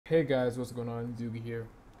Hey guys, what's going on? Doogie here.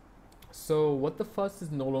 So, What the Fuss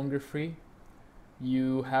is no longer free.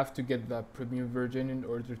 You have to get the premium version in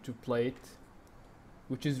order to play it,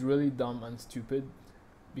 which is really dumb and stupid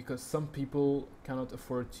because some people cannot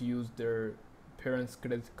afford to use their parents'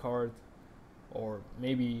 credit card or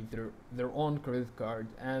maybe their own credit card,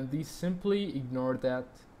 and they simply ignore that.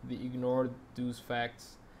 They ignore those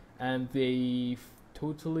facts, and they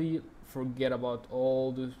totally forget about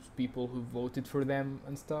all those people who voted for them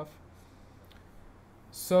and stuff.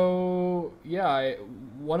 So yeah,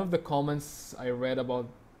 one of the comments I read about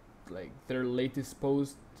like their latest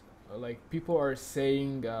post, like people are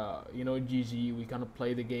saying, GG, we cannot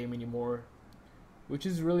play the game anymore, which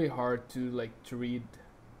is really hard to read,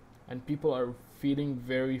 and people are feeling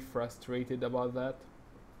very frustrated about that.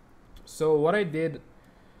 So what I did,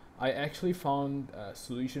 I actually found a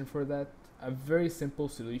solution for that. A very simple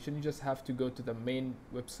solution. You just have to go to the main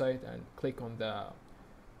website and click on the,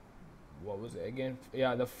 what was it again?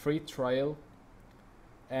 Yeah, the free trial.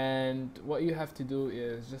 And what you have to do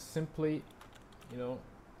is just simply,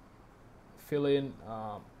 fill in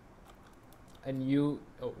a new.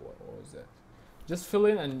 Oh, what was that? Just fill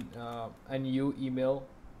in a new email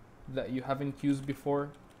that you haven't used before.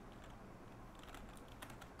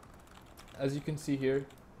 As you can see here,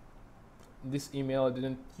 this email, I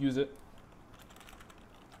didn't use it.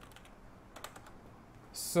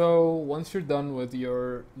 So once you're done with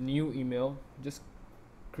your new email, just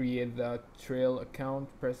create the trail account,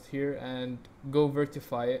 press here and go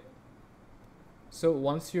verify it. So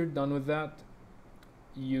once you're done with that,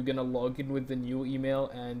 you're gonna log in with the new email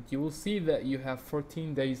and you will see that you have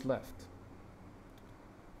 14 days left.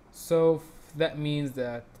 So that means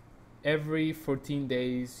that every 14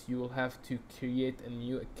 days you will have to create a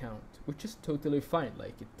new account, which is totally fine.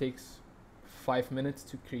 Like, it takes 5 minutes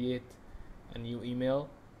to create a new email,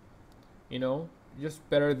 just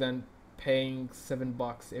better than paying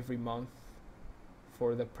 $7 every month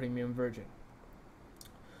for the premium version.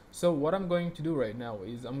 So what I'm going to do right now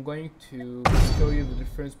is I'm going to show you the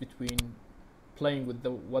difference between playing with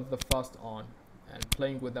the What the Fast on and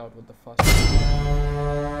playing without What the Fast on.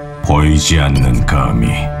 보이지 않는 감이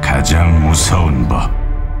가장 무서운 법.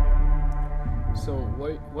 So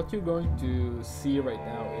what you're going to see right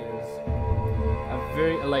now is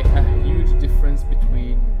a huge difference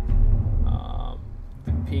between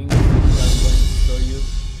the ping that I'm going to show you.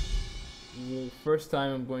 The first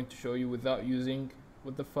time I'm going to show you without using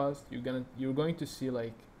What the Fast, you're going to see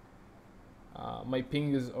my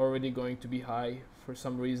ping is already going to be high for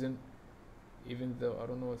some reason, even though I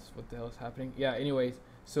don't know what the hell is happening. Yeah, anyways,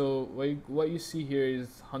 so what you see here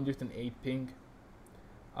is 108 ping.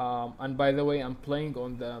 And by the way, I'm playing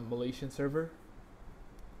on the Malaysian server,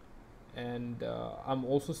 and I'm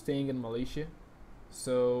also staying in Malaysia.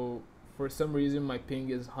 So for some reason my ping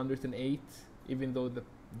is 108, even though the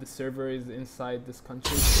server is inside this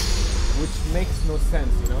country, which makes no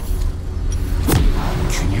sense,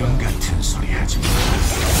 균형 같은 소리 하지 마.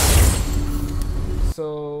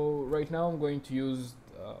 So right now I'm going to use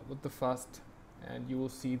What the Fast, and you will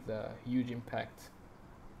see the huge impact.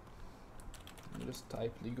 Just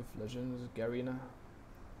type League of Legends Garena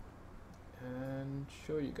and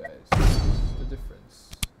show you guys the difference.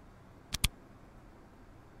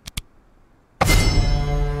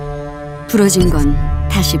 부러진 건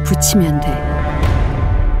다시 붙이면 돼.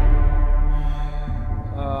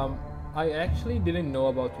 I actually didn't know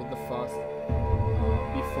about What the Fast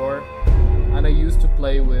before, and I used to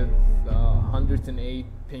play with 108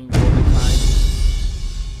 ping all the time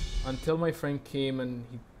until my friend came and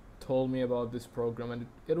he told me about this program, and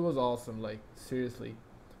it was awesome. Like, seriously,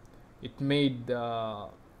 it made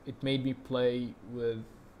me play with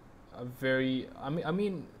a very I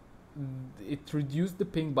mean it reduced the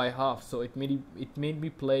ping by half, so it made me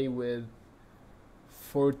play with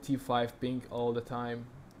 45 ping all the time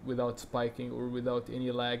without spiking or without any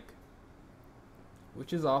lag,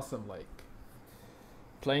 which is awesome. Like,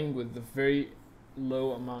 playing with a very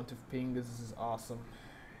low amount of ping is awesome.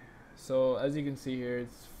 So as you can see here,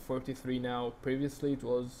 it's 43 now. Previously it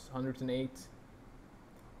was 108.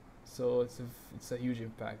 So it's a huge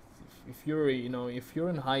impact. If you're in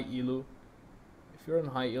high elo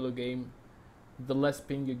game, the less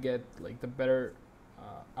ping you get, like, the better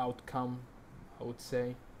outcome, I would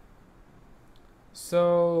say.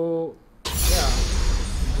 So yeah,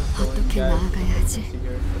 just going, 어떻게 guys. 나아가야지? See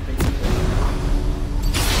here, the ping.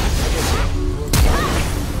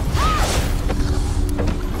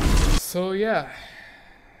 So yeah,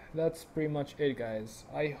 that's pretty much it, guys.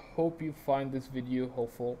 I hope you find this video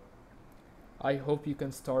helpful. I hope you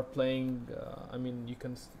can start playing, you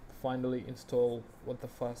can finally install What the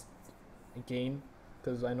Fast again.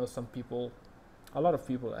 because I know some people, a lot of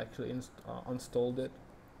people actually installed it.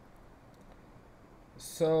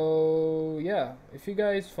 So yeah, if you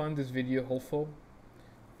guys found this video helpful,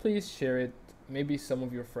 please share it. Maybe some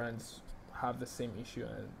of your friends have the same issue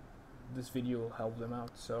and this video will help them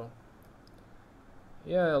out. So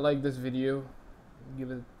yeah, like this video,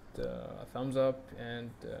 give it a thumbs up, and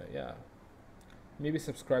yeah, maybe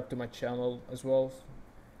subscribe to my channel as well,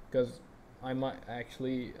 because I might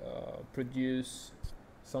actually produce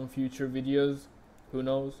some future videos, who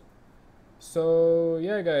knows. So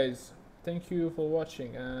yeah guys, thank you for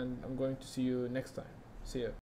watching, and I'm going to see you next time. See ya.